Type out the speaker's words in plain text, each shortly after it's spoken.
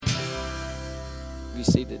Be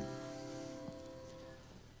seated.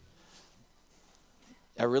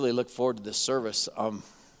 I really look forward to this service.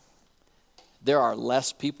 There are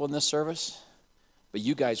less people in this service, but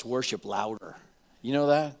you guys worship louder. You know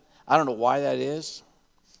that? I don't know why that is.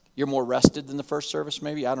 You're more rested than the first service,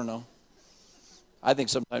 maybe? I don't know. I think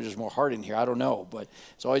sometimes there's more heart in here. I don't know, but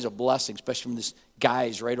it's always a blessing, especially from these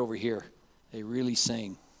guys right over here. They really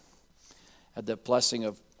sing. I had the blessing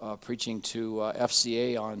of preaching to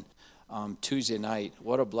FCA on Tuesday night.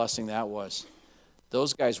 What a blessing that was.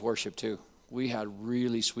 Those guys worship too. We had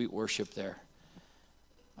really sweet worship there.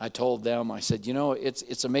 I told them, I said, you know,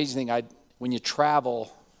 it's amazing thing. When you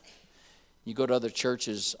travel, you go to other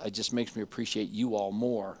churches, it just makes me appreciate you all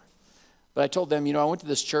more. But I told them, you know, I went to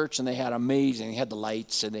this church and they had amazing, they had the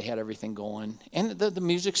lights and they had everything going. And the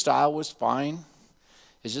music style was fine.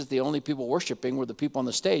 It's just the only people worshiping were the people on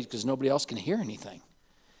the stage because nobody else can hear anything.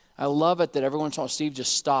 I love it that every once in a while Steve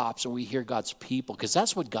just stops and we hear God's people because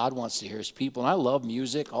that's what God wants to hear, his people. And I love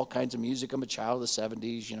music, all kinds of music. I'm a child of the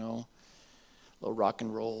 70s, you know, a little rock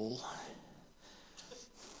and roll.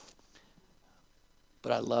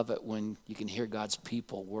 But I love it when you can hear God's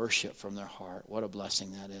people worship from their heart. What a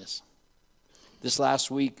blessing that is. This last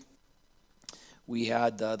week, we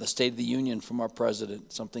had the State of the Union from our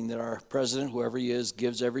president, something that our president, whoever he is,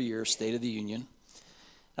 gives every year, State of the Union.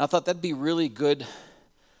 And I thought that'd be really good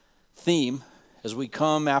theme as we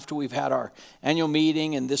come after we've had our annual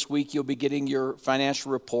meeting, and this week you'll be getting your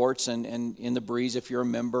financial reports and in the breeze if you're a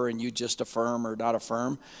member and you just affirm or not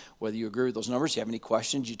affirm whether you agree with those numbers. If you have any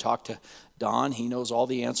questions, you talk to Don. He knows all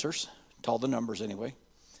the answers to all the numbers anyway.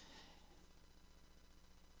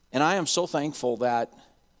 And I am so thankful that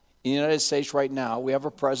in the United States right now we have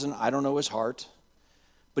a president, I don't know his heart,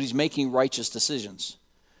 but he's making righteous decisions.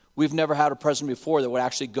 We've never had a president before that would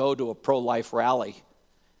actually go to a pro-life rally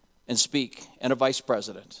and speak, and a vice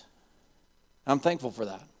president. I'm thankful for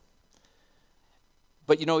that.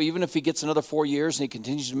 But you know, even if he gets another 4 years and he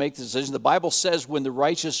continues to make the decision, the Bible says when the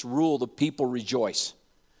righteous rule, the people rejoice.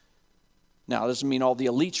 Now, it doesn't mean all the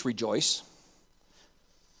elites rejoice,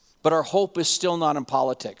 but our hope is still not in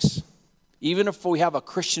politics. Even if we have a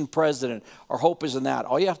Christian president, our hope is in that.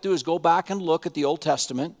 All you have to do is go back and look at the Old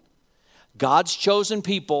Testament, God's chosen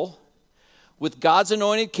people with God's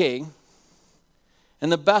anointed king.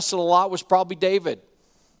 And the best of the lot was probably David.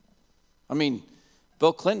 I mean,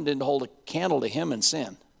 Bill Clinton didn't hold a candle to him in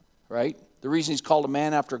sin, right? The reason he's called a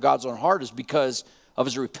man after God's own heart is because of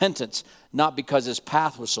his repentance, not because his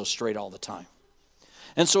path was so straight all the time.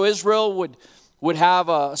 And so Israel would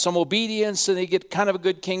have some obedience, and they get kind of a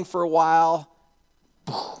good king for a while,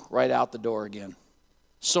 right out the door again.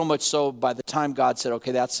 So much so, by the time God said,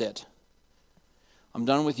 okay, that's it. I'm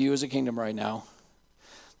done with you as a kingdom right now.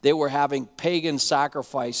 They were having pagan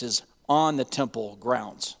sacrifices on the temple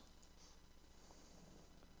grounds.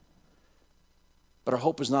 But our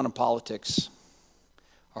hope is not in politics.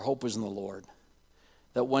 Our hope is in the Lord.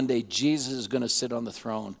 That one day Jesus is going to sit on the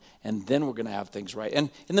throne, and then we're going to have things right. And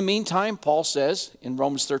in the meantime, Paul says in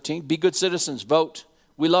Romans 13, be good citizens, vote.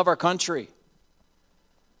 We love our country.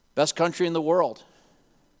 Best country in the world.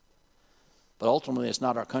 But ultimately, it's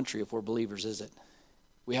not our country if we're believers, is it?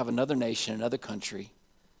 We have another nation, another country.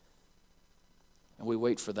 And we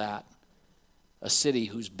wait for that. A city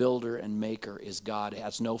whose builder and maker is God,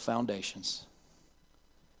 has no foundations.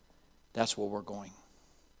 That's where we're going.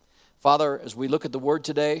 Father, as we look at the word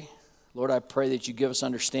today, Lord, I pray that you give us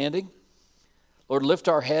understanding. Lord, lift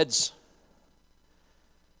our heads.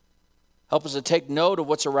 Help us to take note of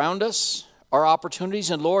what's around us, our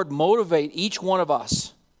opportunities, and Lord, motivate each one of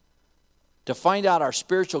us to find out our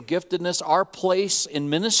spiritual giftedness, our place in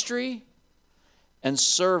ministry, and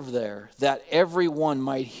serve there, that everyone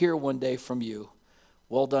might hear one day from you.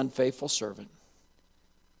 Well done, faithful servant.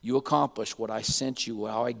 You accomplished what I sent you,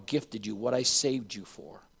 how I gifted you, what I saved you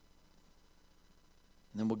for.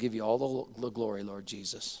 And then we'll give you all the glory, Lord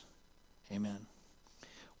Jesus. Amen.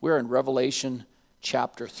 We're in Revelation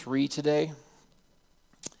chapter 3 today.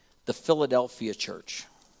 The Philadelphia church.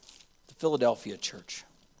 The Philadelphia church.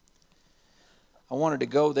 I wanted to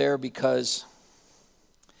go there because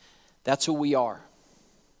that's who we are.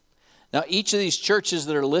 Now, each of these churches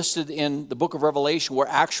that are listed in the book of Revelation were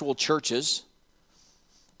actual churches,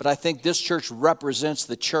 but I think this church represents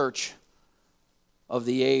the church of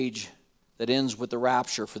the age that ends with the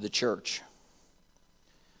rapture for the church.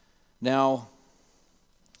 Now,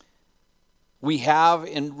 we have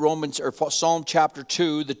in Psalm chapter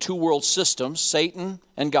 2, the two world systems, Satan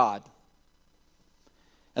and God.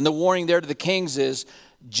 And the warning there to the kings is,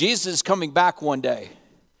 Jesus is coming back one day.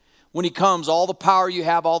 When he comes, all the power you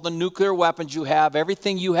have, all the nuclear weapons you have,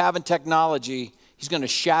 everything you have in technology, he's going to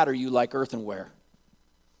shatter you like earthenware.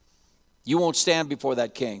 You won't stand before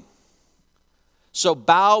that king. So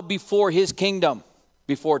bow before his kingdom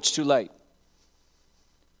before it's too late.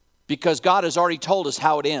 Because God has already told us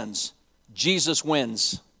how it ends. Jesus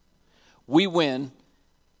wins. We win.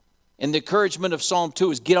 And the encouragement of Psalm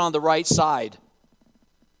 2 is get on the right side.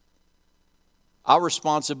 Our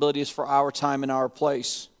responsibility is for our time and our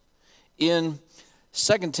place. In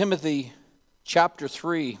 2 Timothy chapter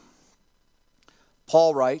 3,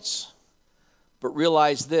 Paul writes, but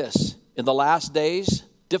realize this, in the last days,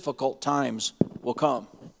 difficult times will come.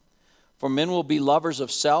 For men will be lovers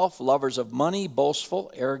of self, lovers of money,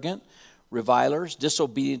 boastful, arrogant, revilers,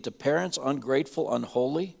 disobedient to parents, ungrateful,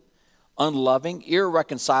 unholy, unloving,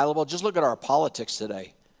 irreconcilable. Just look at our politics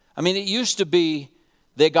today. I mean, it used to be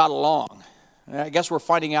they got along. I guess we're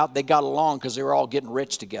finding out they got along because they were all getting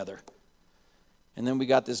rich together. And then we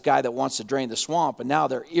got this guy that wants to drain the swamp, and now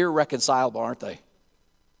they're irreconcilable, aren't they?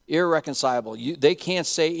 Irreconcilable. They can't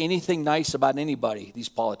say anything nice about anybody, these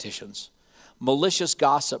politicians. Malicious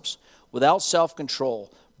gossips, without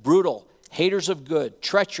self-control, brutal, haters of good,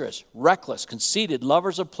 treacherous, reckless, conceited,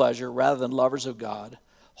 lovers of pleasure rather than lovers of God,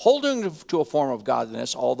 holding to a form of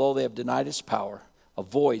godliness, although they have denied its power.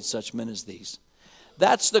 Avoid such men as these.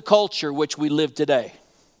 That's the culture which we live today.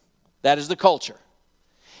 That is the culture.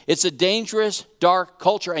 It's a dangerous, dark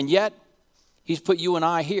culture, and yet he's put you and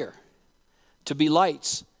I here to be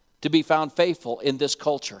lights, to be found faithful in this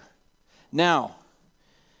culture. Now,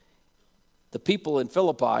 the people in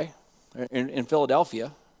Philadelphia,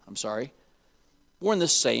 were in the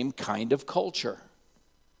same kind of culture.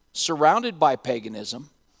 Surrounded by paganism,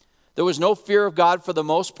 there was no fear of God for the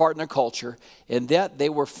most part in their culture, and that they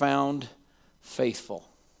were found faithful.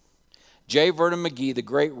 J. Vernon McGee, the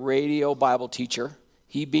great radio Bible teacher,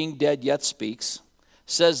 he being dead yet speaks,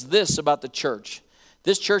 says this about the church.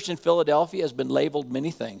 This church in Philadelphia has been labeled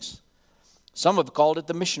many things. Some have called it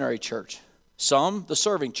the missionary church. Some the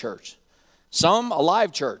serving church. Some a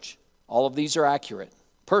live church. All of these are accurate.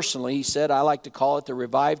 Personally, he said, I like to call it the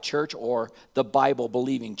revived church or the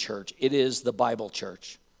Bible-believing church. It is the Bible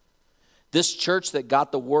church. This church that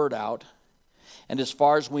got the word out, and as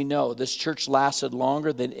far as we know, this church lasted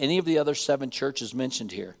longer than any of the other 7 churches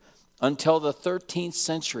mentioned here, until the 13th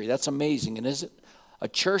century. That's amazing, and isn't it? A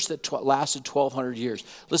church that lasted 1,200 years.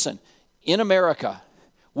 Listen, in America,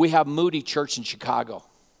 we have Moody Church in Chicago.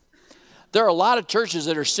 There are a lot of churches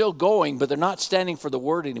that are still going, but they're not standing for the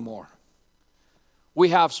word anymore. We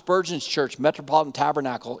have Spurgeon's Church, Metropolitan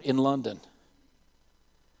Tabernacle in London.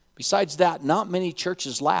 Besides that, not many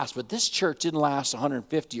churches last, but this church didn't last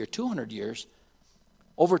 150 or 200 years.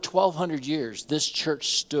 Over 1,200 years, this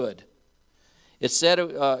church stood. It said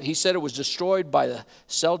he said it was destroyed by the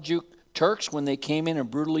Seljuk Turks when they came in and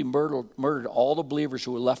brutally murdered all the believers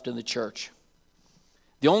who were left in the church.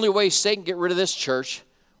 The only way Satan could get rid of this church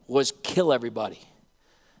was kill everybody.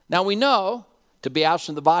 Now we know to be absent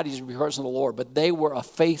from the body is to be present with the Lord, but they were a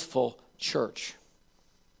faithful church.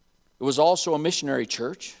 It was also a missionary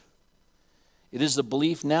church. It is the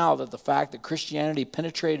belief now that the fact that Christianity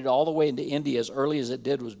penetrated all the way into India as early as it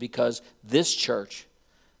did was because this church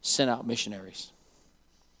sent out missionaries.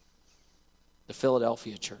 The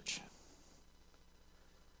Philadelphia church.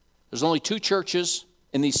 There's only 2 churches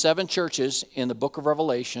in these 7 churches in the book of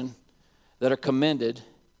Revelation that are commended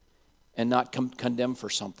and not condemned for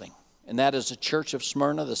something. And that is the church of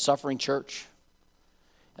Smyrna, the suffering church,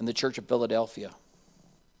 and the church of Philadelphia.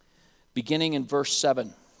 Beginning in verse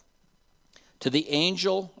 7. To the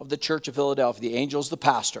angel of the church of Philadelphia, the angel is the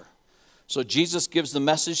pastor. So Jesus gives the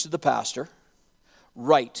message to the pastor.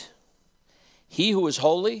 Write, he who is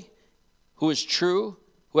holy, who is true,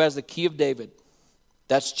 who has the key of David.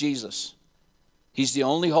 That's Jesus. He's the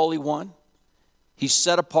only holy one. He's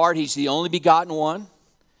set apart. He's the only begotten one.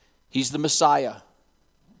 He's the Messiah.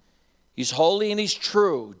 He's holy and he's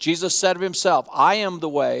true. Jesus said of himself, I am the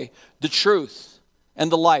way, the truth,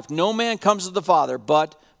 and the life. No man comes to the Father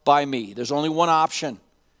but by me. There's only one option,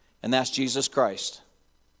 and that's Jesus Christ.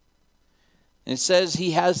 And it says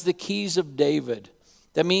he has the keys of David.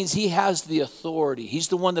 That means he has the authority. He's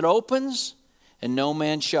the one that opens and no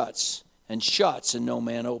man shuts, and shuts and no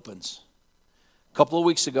man opens. A couple of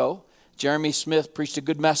weeks ago, Jeremy Smith preached a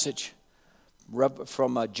good message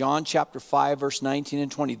from John chapter 5, verse 19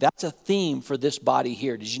 and 20. That's a theme for this body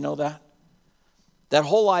here. Did you know that? That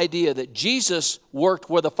whole idea that Jesus worked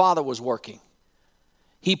where the Father was working.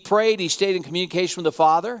 He prayed, he stayed in communication with the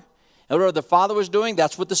Father. And whatever the Father was doing,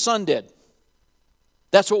 that's what the Son did.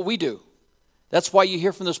 That's what we do. That's why you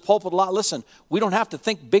hear from this pulpit a lot. Listen, we don't have to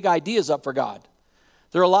think big ideas up for God.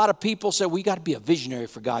 There are a lot of people say, we got to be a visionary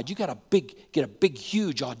for God. You got to get a big,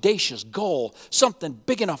 huge, audacious goal, something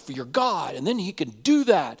big enough for your God, and then he can do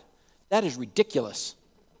that. That is ridiculous.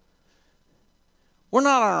 We're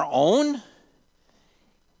not on our own.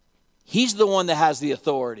 He's the one that has the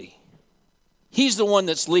authority. He's the one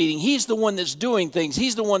that's leading. He's the one that's doing things.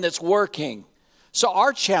 He's the one that's working. So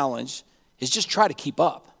our challenge is just try to keep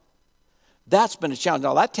up. That's been a challenge.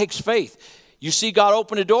 Now, that takes faith. You see God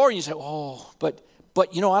open a door and you say, oh, but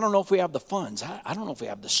you know, I don't know if we have the funds. I don't know if we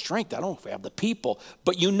have the strength. I don't know if we have the people.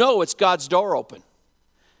 But you know it's God's door open.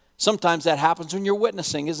 Sometimes that happens when you're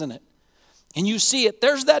witnessing, isn't it? And you see it.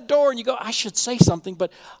 There's that door and you go, I should say something,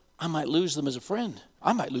 but I might lose them as a friend.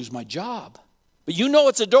 I might lose my job. But you know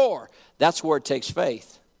it's a door. That's where it takes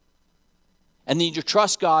faith. And then you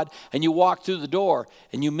trust God and you walk through the door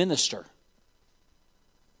and you minister.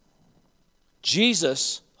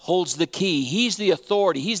 Jesus holds the key. He's the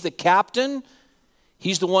authority. He's the captain.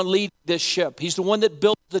 He's the one leading this ship. He's the one that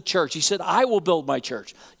built the church. He said, I will build my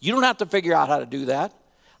church. You don't have to figure out how to do that.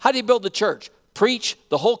 How do you build the church? Preach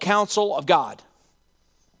the whole counsel of God.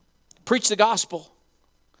 Preach the gospel.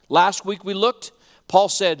 Last week we looked. Paul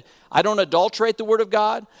said, I don't adulterate the word of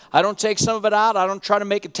God. I don't take some of it out. I don't try to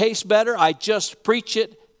make it taste better. I just preach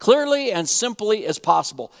it clearly and simply as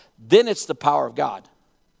possible. Then it's the power of God.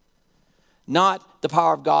 Not the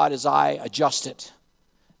power of God as I adjust it.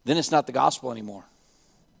 Then it's not the gospel anymore.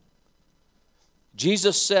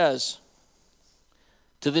 Jesus says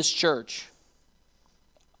to this church,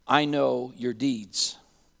 I know your deeds.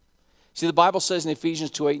 See, the Bible says in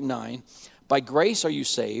Ephesians 2:8-9, by grace are you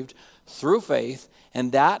saved through faith,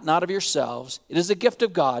 and that not of yourselves. It is a gift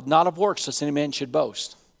of God, not of works, lest any man should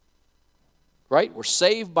boast. Right? We're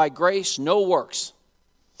saved by grace, no works.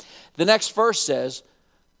 The next verse says,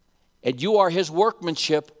 and you are his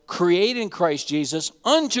workmanship, created in Christ Jesus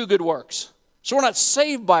unto good works. So we're not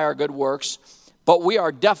saved by our good works, but we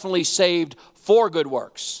are definitely saved for good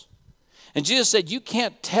works. And Jesus said, you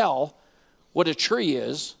can't tell what a tree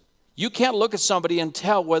is. You can't look at somebody and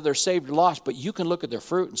tell whether they're saved or lost, but you can look at their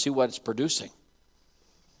fruit and see what it's producing.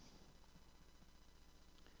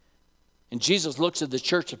 And Jesus looks at the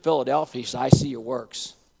church of Philadelphia. He says, I see your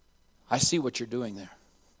works. I see what you're doing there.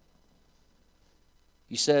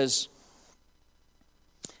 He says,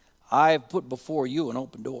 I have put before you an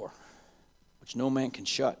open door, which no man can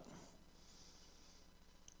shut,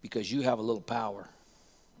 because you have a little power,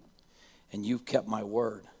 and you've kept my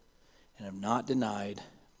word, and have not denied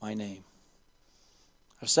my name.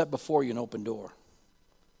 I've set before you an open door.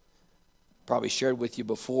 Probably shared with you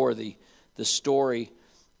before the story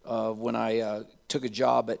of when I took a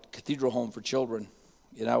job at Cathedral Home for Children,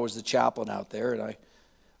 and I was the chaplain out there, and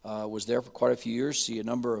I was there for quite a few years, see a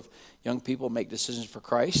number of young people make decisions for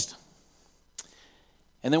Christ.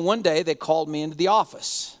 And then one day they called me into the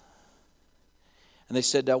office. And they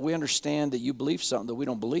said, we understand that you believe something that we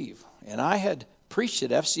don't believe. And I had preached at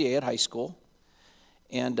FCA at high school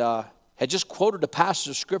and had just quoted a passage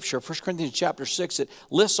of Scripture, 1 Corinthians chapter 6, that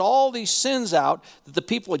lists all these sins out that the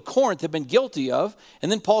people at Corinth have been guilty of.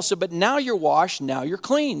 And then Paul said, but now you're washed, now you're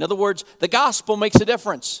clean. In other words, the gospel makes a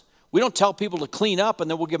difference. We don't tell people to clean up and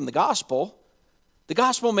then we'll give them the gospel. The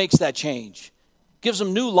gospel makes that change. Gives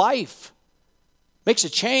them new life. Makes a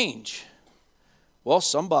change. Well,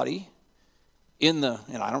 somebody and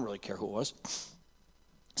I don't really care who it was,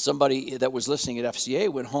 somebody that was listening at FCA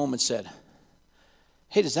went home and said,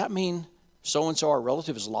 hey, does that mean so-and-so, our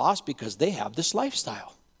relative, is lost because they have this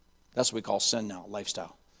lifestyle? That's what we call sin now,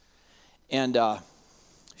 lifestyle. And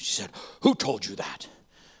she said, who told you that?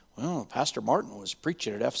 Well, Pastor Martin was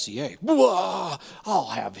preaching at FCA. Whoa, I'll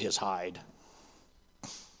have his hide.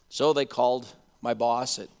 So they called my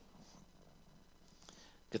boss at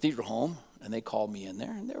Cathedral Home, and they called me in there,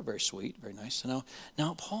 and they were very sweet, very nice. So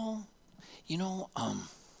now, Paul,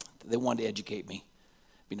 they wanted to educate me.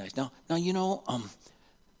 Be nice. Now,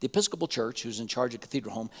 the Episcopal Church, who's in charge of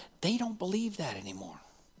Cathedral Home, they don't believe that anymore.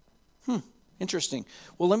 Interesting.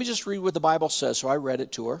 Well, let me just read what the Bible says. So I read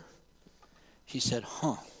it to her. She said,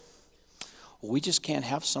 well, we just can't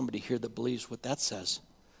have somebody here that believes what that says.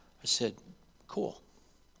 I said, cool.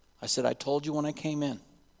 I said, I told you when I came in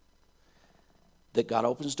that God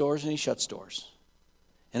opens doors and he shuts doors.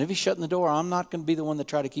 And if he's shutting the door, I'm not going to be the one that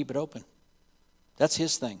try to keep it open. That's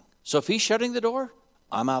his thing. So if he's shutting the door,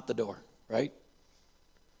 I'm out the door, right?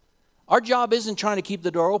 Our job isn't trying to keep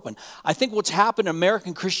the door open. I think what's happened in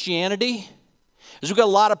American Christianity is we've got a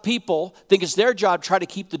lot of people think it's their job to try to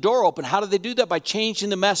keep the door open. How do they do that? By changing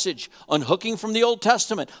the message, unhooking from the Old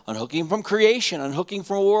Testament, unhooking from creation, unhooking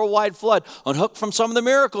from a worldwide flood, unhook from some of the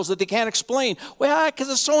miracles that they can't explain. Well, because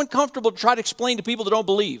it's so uncomfortable to try to explain to people that don't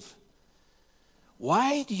believe.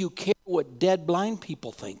 Why do you care what dead blind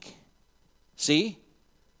people think? See?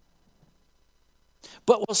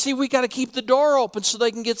 But, well, see, we got to keep the door open so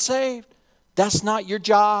they can get saved. That's not your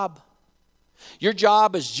job. Your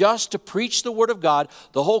job is just to preach the word of God.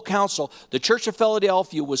 The whole council, the church of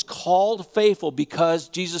Philadelphia was called faithful because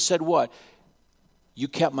Jesus said what? You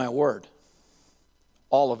kept my word.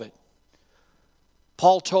 All of it.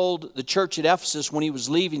 Paul told the church at Ephesus when he was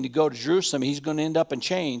leaving to go to Jerusalem, he's going to end up in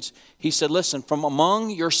chains. He said, listen, from among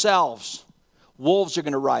yourselves, wolves are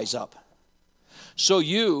going to rise up. So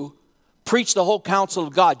you preach the whole counsel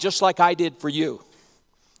of God, just like I did for you.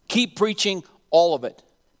 Keep preaching all of it.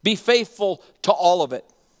 Be faithful to all of it.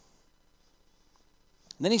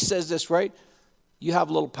 And then he says this, right? You have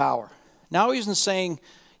little power. Now he isn't saying,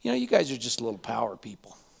 you guys are just little power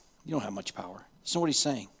people. You don't have much power. That's not what he's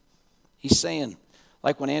saying. He's saying,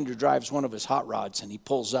 like when Andrew drives one of his hot rods and he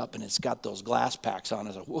pulls up and it's got those glass packs on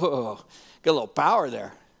it. Like, whoa, got a little power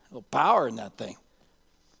there. A little power in that thing.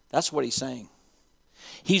 That's what he's saying.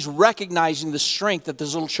 He's recognizing the strength that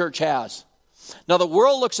this little church has. Now the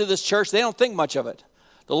world looks at this church, they don't think much of it.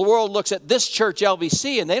 The world looks at this church,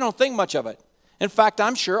 LVC, and they don't think much of it. In fact,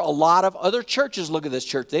 I'm sure a lot of other churches look at this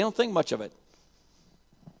church. They don't think much of it.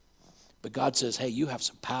 But God says, hey, you have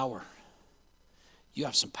some power. You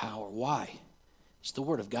have some power. Why? It's the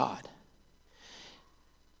word of God.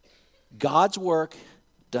 God's work,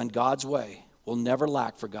 done God's way, will never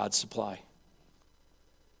lack for God's supply.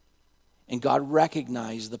 And God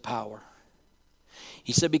recognized the power.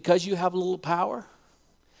 He said, because you have a little power,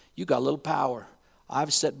 you got a little power.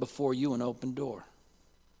 I've set before you an open door.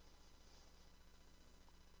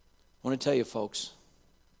 I want to tell you, folks,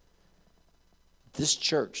 this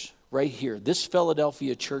church right here, this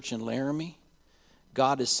Philadelphia church in Laramie,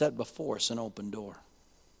 God has set before us an open door.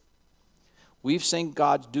 We've seen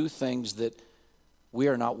God do things that we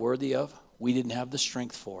are not worthy of. We didn't have the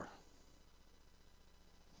strength for.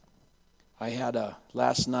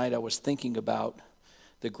 Last night I was thinking about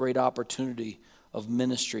the great opportunity of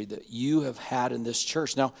ministry that you have had in this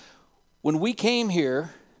church. Now, when we came here,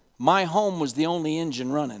 my home was the only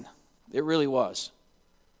engine running. It really was.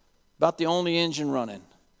 About the only engine running.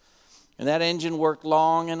 And that engine worked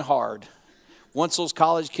long and hard. Once those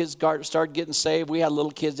college kids started getting saved, we had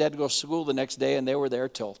little kids that had to go to school the next day, and they were there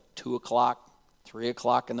till 2 o'clock, 3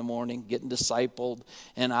 o'clock in the morning, getting discipled,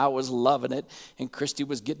 and I was loving it, and Christy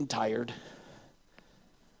was getting tired.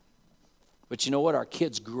 But you know what? Our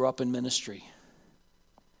kids grew up in ministry.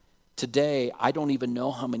 Today, I don't even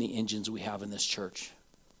know how many engines we have in this church.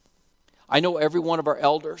 I know every one of our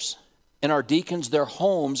elders and our deacons, their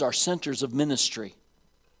homes are centers of ministry.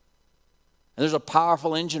 And there's a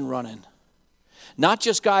powerful engine running. Not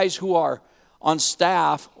just guys who are on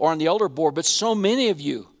staff or on the elder board, but so many of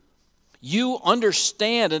you. You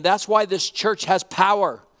understand, and that's why this church has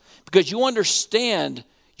power. Because you understand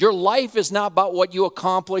your life is not about what you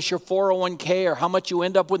accomplish, your 401k, or how much you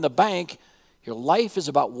end up with in the bank. Your life is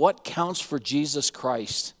about what counts for Jesus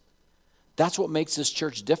Christ. That's what makes this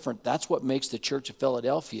church different. That's what makes the Church of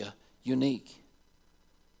Philadelphia unique.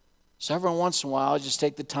 So every once in a while, I just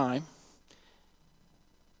take the time,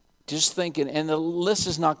 just thinking, and the list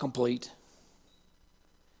is not complete.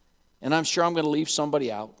 And I'm sure I'm going to leave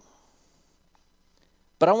somebody out.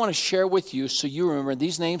 But I want to share with you so you remember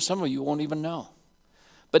these names, some of you won't even know.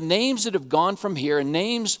 But names that have gone from here and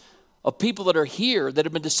names of people that are here, that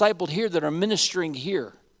have been discipled here, that are ministering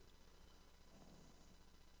here.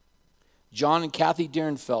 John and Kathy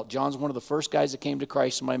Dierenfeld. John's one of the first guys that came to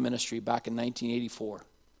Christ in my ministry back in 1984.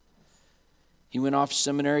 He went off to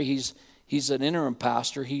seminary. He's an interim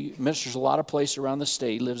pastor. He ministers a lot of places around the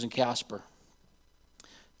state. He lives in Casper.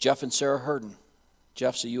 Jeff and Sarah Herden.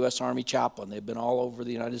 Jeff's a U.S. Army chaplain. They've been all over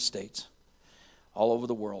the United States, all over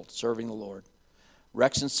the world, serving the Lord.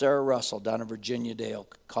 Rex and Sarah Russell down in Virginia Dale,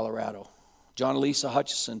 Colorado. John and Lisa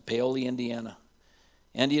Hutchison, Paoli, Indiana.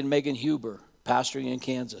 Andy and Megan Huber, pastoring in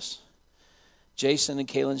Kansas. Jason and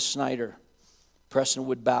Kaylin Snyder,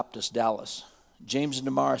 Prestonwood Baptist, Dallas. James and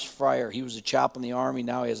Damaris Fryer, he was a chaplain in the Army.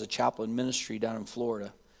 Now he has a chaplain ministry down in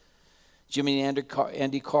Florida. Jimmy and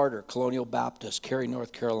Andy Carter, Colonial Baptist, Cary,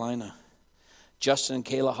 North Carolina. Justin and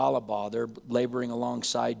Kayla Hollabaugh, they're laboring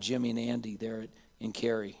alongside Jimmy and Andy there in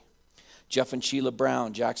Cary. Jeff and Sheila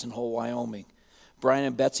Brown, Jackson Hole, Wyoming. Brian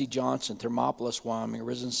and Betsy Johnson, Thermopolis, Wyoming,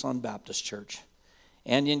 Risen Sun Baptist Church.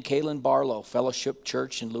 Andy and Kaylin Barlow, Fellowship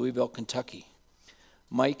Church in Louisville, Kentucky.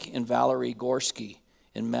 Mike and Valerie Gorski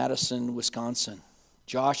in Madison, Wisconsin.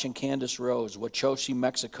 Josh and Candace Rose, Huachochi,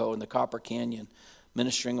 Mexico, in the Copper Canyon,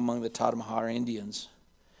 ministering among the Tarahumara Indians.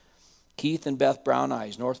 Keith and Beth Brown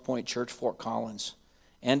Eyes, North Point Church, Fort Collins.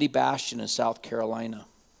 Andy Bastian in South Carolina.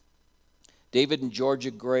 David and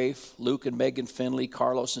Georgia Grafe, Luke and Megan Finley,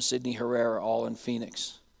 Carlos and Sydney Herrera, all in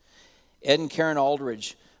Phoenix. Ed and Karen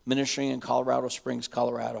Aldridge, ministering in Colorado Springs,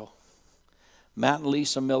 Colorado. Matt and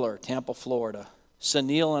Lisa Miller, Tampa, Florida.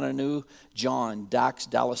 Sunil and Anu John,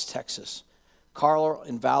 Dallas, Texas. Carl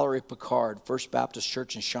and Valerie Picard, First Baptist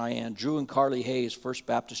Church in Cheyenne. Drew and Carly Hayes, First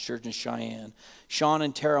Baptist Church in Cheyenne. Sean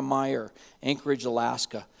and Tara Meyer, Anchorage,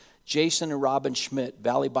 Alaska. Jason and Robin Schmidt,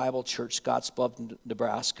 Valley Bible Church, Scottsbluff,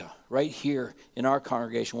 Nebraska. Right here in our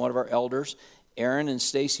congregation, one of our elders, Aaron and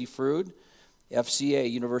Stacy Frood, FCA,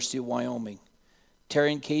 University of Wyoming.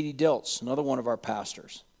 Terry and Katie Diltz, another one of our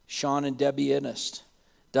pastors. Sean and Debbie Innist.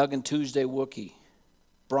 Doug and Tuesday Wookie.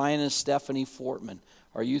 Brian and Stephanie Fortman,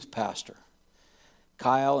 our youth pastor.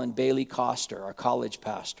 Kyle and Bailey Coster, our college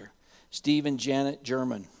pastor. Steve and Janet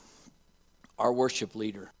German, our worship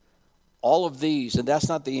leader. All of these, and that's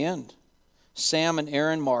not the end. Sam and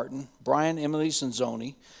Aaron Martin, Brian and Emily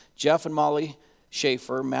Sanzoni, Jeff and Molly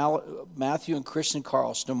Schaefer, Matthew and Kristen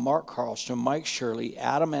Carlstrom, Mark Carlstrom, Mike Shirley,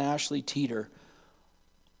 Adam and Ashley Teeter,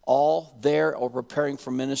 all there or preparing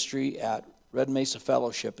for ministry at Red Mesa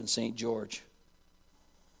Fellowship in St. George.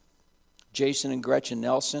 Jason and Gretchen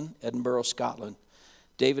Nelson, Edinburgh, Scotland.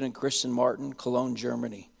 David and Kristen Martin, Cologne,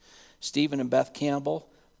 Germany. Stephen and Beth Campbell,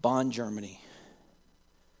 Bonn, Germany.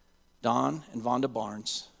 Don and Vonda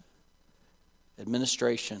Barnes,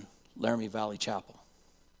 administration, Laramie Valley Chapel.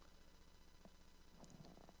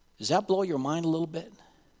 Does that blow your mind a little bit?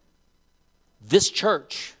 This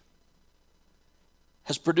church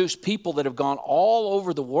has produced people that have gone all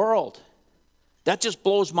over the world. That just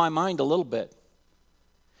blows my mind a little bit.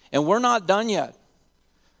 And we're not done yet.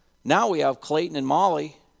 Now we have Clayton and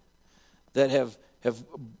Molly that have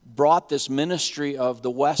brought this ministry of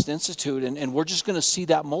the West Institute, and we're just going to see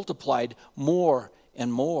that multiplied more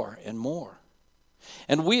and more and more.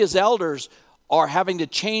 And we as elders are having to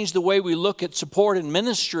change the way we look at support and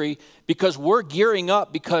ministry because we're gearing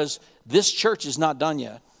up because this church is not done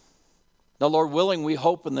yet. Now, Lord willing, we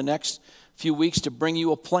hope in the next few weeks to bring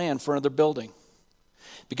you a plan for another building.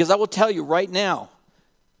 Because I will tell you right now,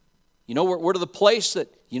 we're to the place that,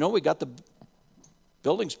 we got the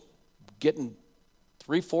buildings getting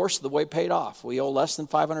 3/4 of the way paid off. We owe less than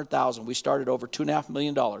 $500,000. We started over $2.5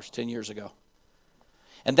 million 10 years ago.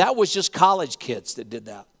 And that was just college kids that did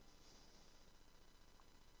that.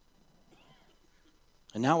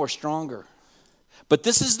 And now we're stronger. But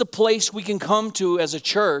this is the place we can come to as a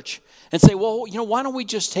church and say, well, why don't we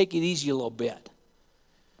just take it easy a little bit?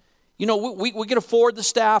 We can afford the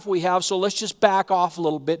staff we have, so let's just back off a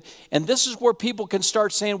little bit. And this is where people can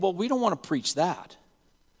start saying, well, we don't want to preach that,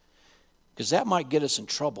 because that might get us in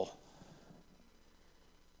trouble.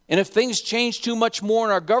 And if things change too much more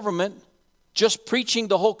in our government, just preaching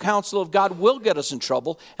the whole counsel of God will get us in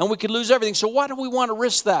trouble, and we could lose everything. So why do we want to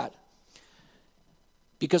risk that?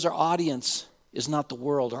 Because our audience is not the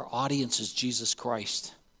world. Our audience is Jesus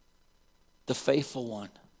Christ, the faithful one.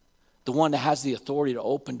 The one that has the authority to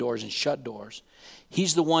open doors and shut doors.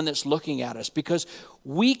 He's the one that's looking at us because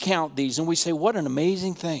we count these and we say, what an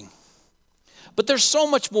amazing thing. But there's so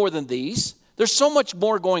much more than these. There's so much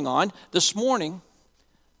more going on. This morning,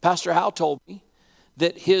 Pastor Hal told me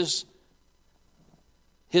that his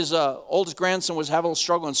oldest grandson was having a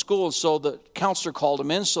struggle in school, and so the counselor called him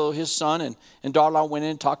in. So his son and daughter-in-law went in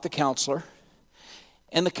and talked to the counselor.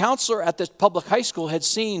 And the counselor at this public high school had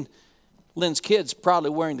seen Lynn's kids proudly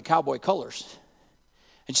wearing the cowboy colors.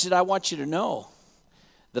 And she said, I want you to know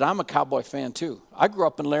that I'm a cowboy fan too. I grew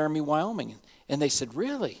up in Laramie, Wyoming. And they said,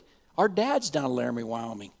 really? Our dad's down in Laramie,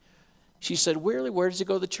 Wyoming. She said, really? Where does he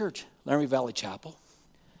go to the church? Laramie Valley Chapel.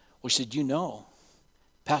 Well, she said,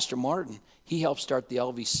 Pastor Martin, he helped start the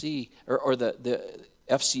LVC or the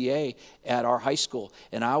FCA at our high school.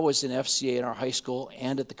 And I was in FCA in our high school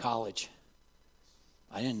and at the college.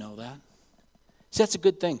 I didn't know that. See, that's a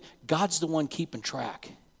good thing. God's the one keeping track.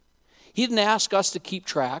 He didn't ask us to keep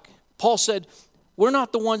track. Paul said, we're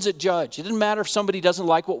not the ones that judge. It doesn't matter if somebody doesn't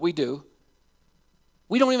like what we do.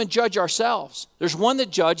 We don't even judge ourselves. There's one that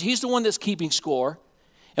judges. He's the one that's keeping score.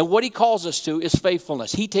 And what he calls us to is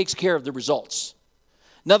faithfulness. He takes care of the results.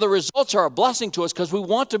 Now, the results are a blessing to us because we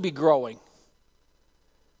want to be growing.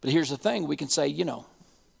 But here's the thing. We can say,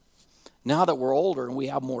 now that we're older and we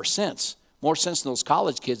have more sense than those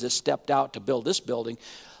college kids that stepped out to build this building,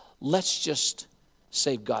 let's just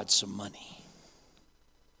save God some money.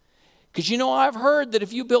 Because, I've heard that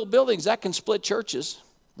if you build buildings, that can split churches.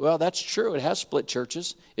 Well, that's true. It has split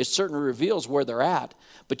churches. It certainly reveals where they're at.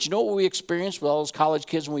 But you know what we experienced with all those college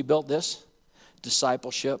kids when we built this?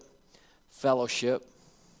 Discipleship, fellowship,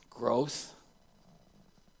 growth.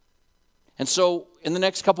 And so in the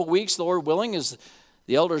next couple of weeks, the Lord willing, as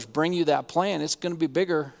the elders bring you that plan, it's going to be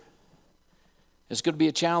bigger. It's going to be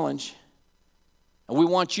a challenge. And we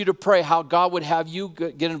want you to pray how God would have you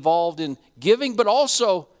get involved in giving, but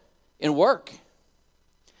also in work.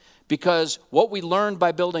 Because what we learned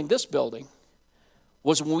by building this building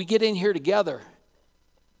was when we get in here together,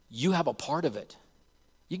 you have a part of it.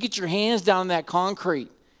 You get your hands down in that concrete.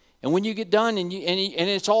 And when you get done and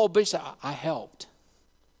it's all based, I helped.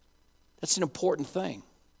 That's an important thing.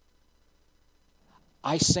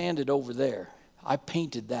 I sanded over there. I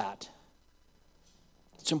painted that.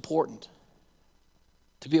 It's important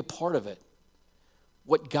to be a part of it.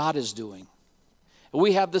 What God is doing. And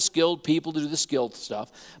we have the skilled people to do the skilled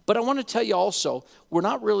stuff. But I want to tell you also, we're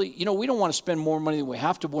not really, we don't want to spend more money than we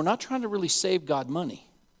have to, but we're not trying to really save God money.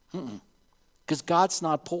 Because God's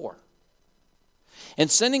not poor.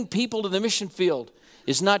 And sending people to the mission field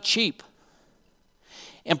is not cheap.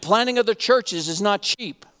 And planting other churches is not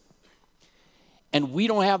cheap. And we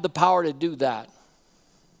don't have the power to do that.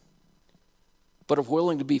 But if we're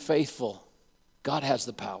willing to be faithful, God has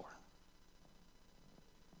the power.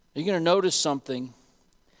 You're going to notice something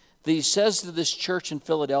that he says to this church in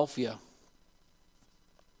Philadelphia.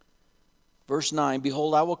 Verse 9,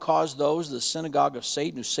 behold, I will cause those of the synagogue of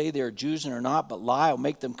Satan who say they are Jews and are not, but lie. I will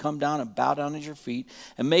make them come down and bow down at your feet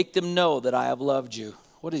and make them know that I have loved you.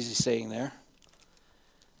 What is he saying there?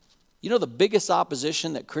 You know the biggest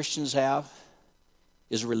opposition that Christians have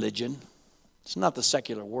is religion. It's not the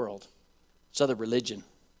secular world. It's other religion.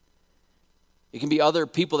 It can be other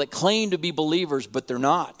people that claim to be believers, but they're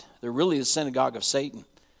not. They're really the synagogue of Satan.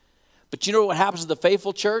 But you know what happens to the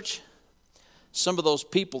faithful church? Some of those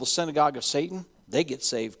people, the synagogue of Satan, they get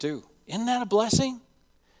saved too. Isn't that a blessing?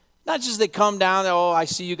 Not just they come down, I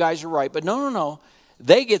see you guys are right. But no.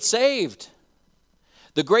 They get saved.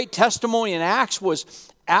 The great testimony in Acts was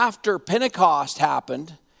after Pentecost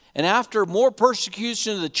happened and after more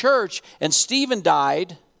persecution of the church and Stephen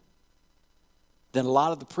died, then a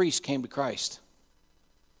lot of the priests came to Christ.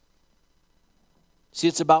 See,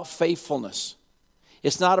 it's about faithfulness.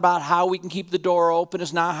 It's not about how we can keep the door open.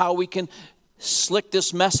 It's not how we can slick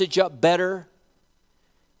this message up better.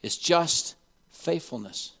 It's just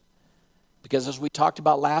faithfulness. Because as we talked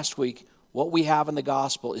about last week, what we have in the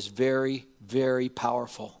gospel is very, very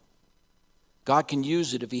powerful. God can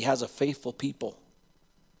use it if he has a faithful people.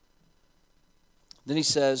 Then he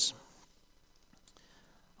says,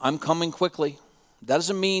 I'm coming quickly. That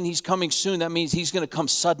doesn't mean he's coming soon. That means he's going to come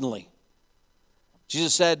suddenly.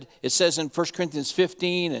 Jesus said, it says in 1 Corinthians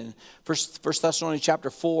 15 and 1 Thessalonians chapter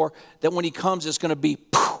 4, that when he comes, it's going to be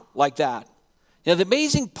like that. Now, the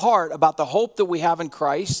amazing part about the hope that we have in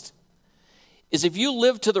Christ is if you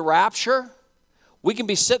live to the rapture, we can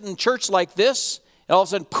be sitting in church like this, and all of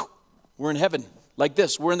a sudden, we're in heaven like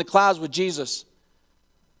this. We're in the clouds with Jesus.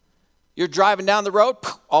 You're driving down the road,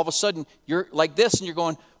 all of a sudden, you're like this, and you're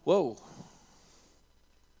going, whoa.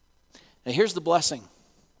 Now, here's the blessing.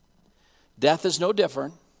 Death is no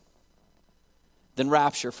different than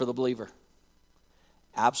rapture for the believer.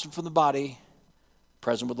 Absent from the body,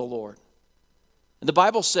 present with the Lord. And the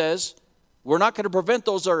Bible says we're not going to prevent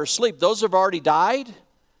those that are asleep. Those who have already died,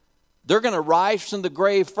 they're going to rise from the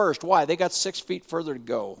grave first. Why? They got 6 feet further to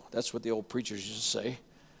go. That's what the old preachers used to say.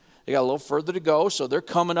 They got a little further to go, so they're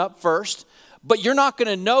coming up first. But you're not going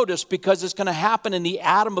to notice because it's going to happen in the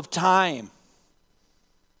atom of time.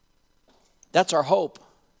 That's our hope.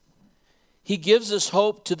 He gives us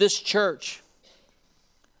hope to this church.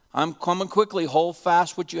 I'm coming quickly. Hold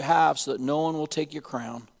fast what you have so that no one will take your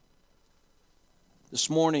crown. This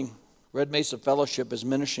morning, Red Mesa Fellowship is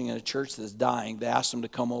ministering in a church that's dying. They asked them to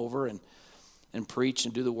come over and preach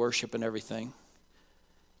and do the worship and everything.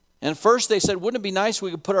 And first they said, wouldn't it be nice if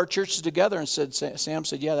we could put our churches together? And Sam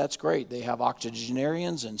said, yeah, that's great. They have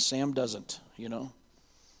octogenarians and Sam doesn't,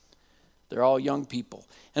 They're all young people.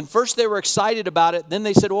 And first they were excited about it. Then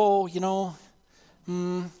they said, we don't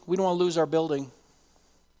want to lose our building.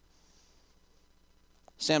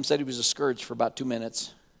 Sam said he was discouraged for about 2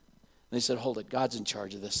 minutes. And they said, hold it, God's in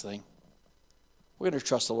charge of this thing. We're going to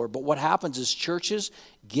trust the Lord. But what happens is churches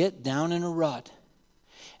get down in a rut.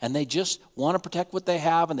 And they just want to protect what they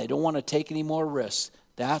have and they don't want to take any more risks.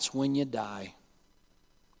 That's when you die.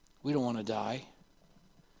 We don't want to die.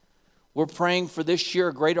 We're praying for this year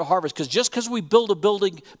a greater harvest. Because just because we build a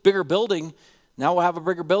bigger building, now we'll have a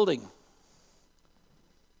bigger building.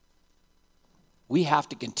 We have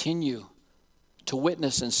to continue to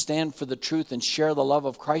witness and stand for the truth and share the love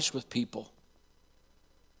of Christ with people.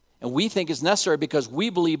 And we think it's necessary because we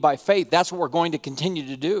believe by faith that's what we're going to continue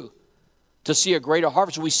to do. To see a greater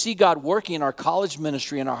harvest. We see God working in our college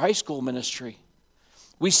ministry and our high school ministry.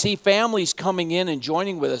 We see families coming in and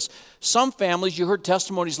joining with us. Some families, you heard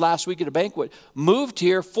testimonies last week at a banquet, moved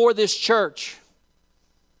here for this church.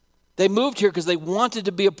 They moved here because they wanted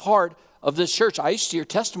to be a part of this church. I used to hear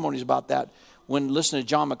testimonies about that when listening to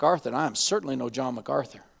John MacArthur, and I am certainly no John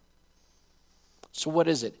MacArthur. So what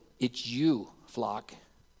is it? It's you, flock.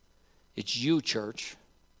 It's you, church.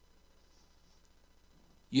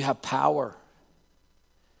 You have power.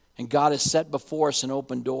 And God has set before us an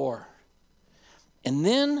open door. And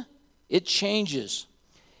then it changes.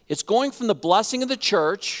 It's going from the blessing of the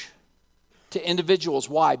church to individuals.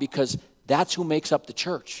 Why? Because that's who makes up the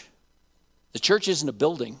church. The church isn't a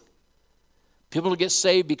building. People don't get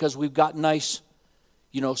saved because we've got nice,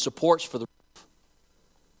 supports for the roof.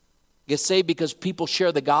 Get saved because people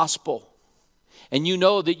share the gospel. And you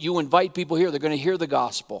know that you invite people here, they're going to hear the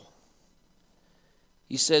gospel.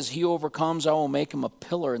 He says, he overcomes, I will make him a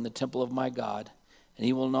pillar in the temple of my God, and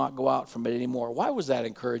he will not go out from it anymore. Why was that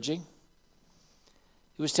encouraging?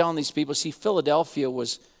 He was telling these people, see, Philadelphia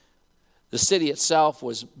the city itself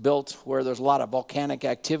was built where there's a lot of volcanic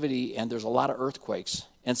activity and there's a lot of earthquakes.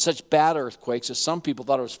 And such bad earthquakes that some people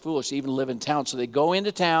thought it was foolish to even live in town. So they go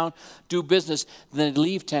into town, do business, then they'd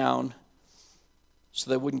leave town so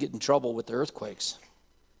they wouldn't get in trouble with the earthquakes.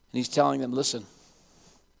 And he's telling them, listen,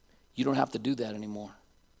 you don't have to do that anymore.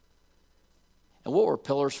 And what were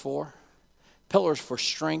pillars for? Pillars for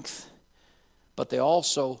strength, but they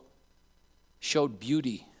also showed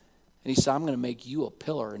beauty. And he said, I'm going to make you a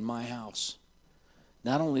pillar in my house.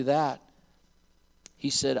 Not only that, he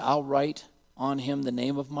said, I'll write on him the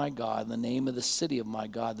name of my God, the name of the city of my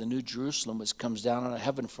God, the New Jerusalem, which comes down out of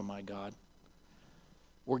heaven from my God.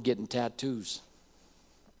 We're getting tattoos.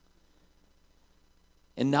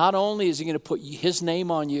 And not only is he going to put his name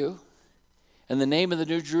on you and the name of the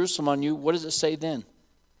New Jerusalem on you, what does it say then?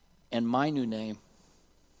 And my new name.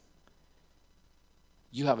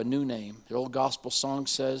 You have a new name. The old gospel song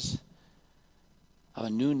says, I have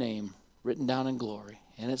a new name written down in glory.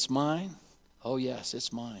 And it's mine? Oh yes,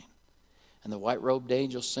 it's mine. And the white-robed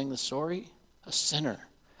angels sing the story. A sinner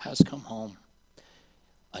has come home.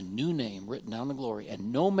 A new name written down in glory.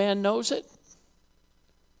 And no man knows it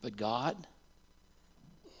but God.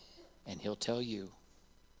 And he'll tell you.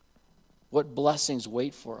 What blessings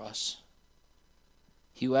wait for us.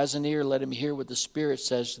 He who has an ear, let him hear what the Spirit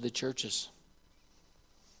says to the churches.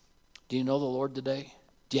 Do you know the Lord today?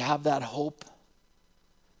 Do you have that hope?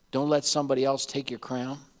 Don't let somebody else take your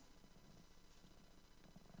crown.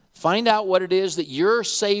 Find out what it is that you're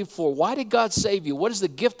saved for. Why did God save you? What is the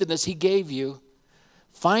giftedness he gave you?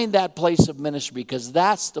 Find that place of ministry, because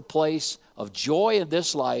that's the place of joy in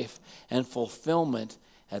this life and fulfillment,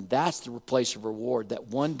 and that's the place of reward that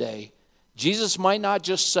one day Jesus might not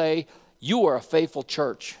just say, you are a faithful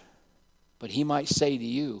church, but he might say to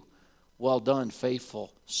you, well done,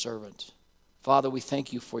 faithful servant. Father, we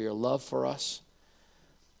thank you for your love for us,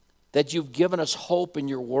 that you've given us hope in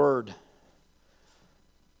your word.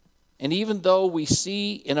 And even though we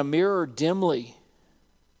see in a mirror dimly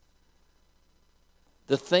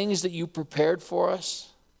the things that you prepared for us,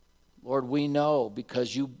 Lord, we know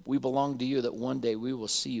because we belong to you that one day we will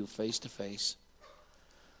see you face to face.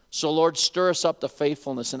 So, Lord, stir us up to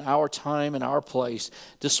faithfulness in our time and our place,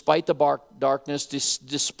 despite the darkness,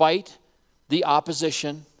 despite the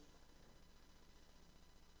opposition,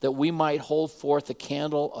 that we might hold forth the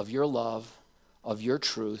candle of your love, of your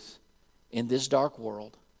truth in this dark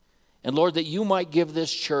world. And, Lord, that you might give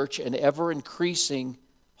this church an ever-increasing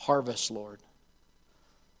harvest, Lord.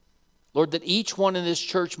 Lord, that each one in this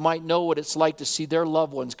church might know what it's like to see their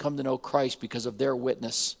loved ones come to know Christ because of their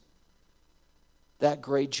witness. That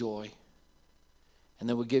great joy. And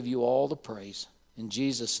then we'll give you all the praise. In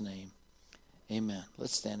Jesus' name, amen.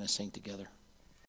 Let's stand and sing together.